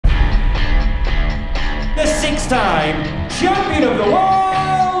six-time champion of the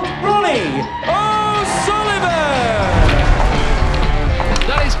world, Ronnie O'Sullivan!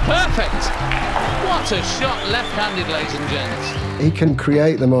 That is perfect! What a shot left-handed, ladies and gents. He can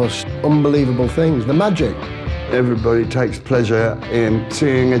create the most unbelievable things, the magic. Everybody takes pleasure in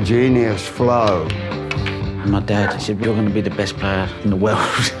seeing a genius flow. My dad said, you're going to be the best player in the world.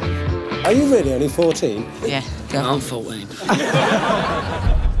 Are you really only 14? Yeah, I'm 14.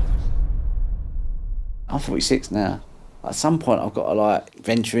 I'm 46 now. At some point, I've got to, like,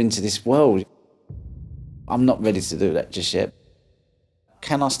 venture into this world. I'm not ready to do that just yet.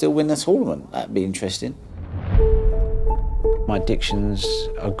 Can I still win the tournament? That'd be interesting. My addictions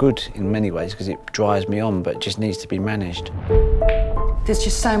are good in many ways because it drives me on, but it just needs to be managed. There's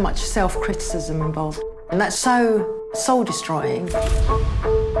just so much self-criticism involved, and that's so soul-destroying.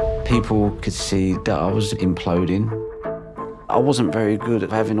 People could see that I was imploding. I wasn't very good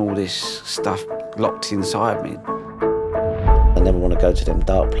at having all this stuff locked inside me. I never want to go to them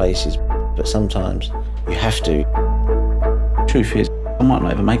dark places, but sometimes you have to. Truth is, I might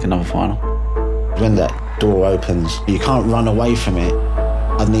not ever make another final. When that door opens, you can't run away from it.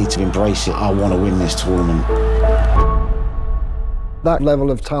 I need to embrace it. I want to win this tournament. That level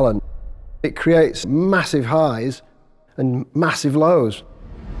of talent, it creates massive highs and massive lows.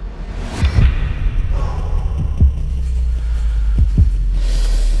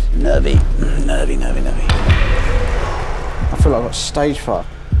 Nervy. I feel like I've got stage fright.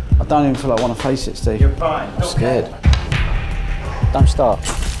 I don't even feel like I want to face it, Steve. You're fine. I'm scared. Don't start.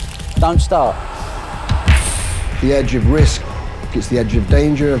 Don't start. The edge of risk, it's the edge of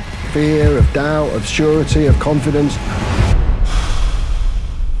danger, of fear, of doubt, of surety, of confidence.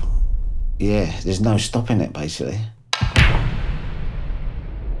 Yeah, there's no stopping it, basically.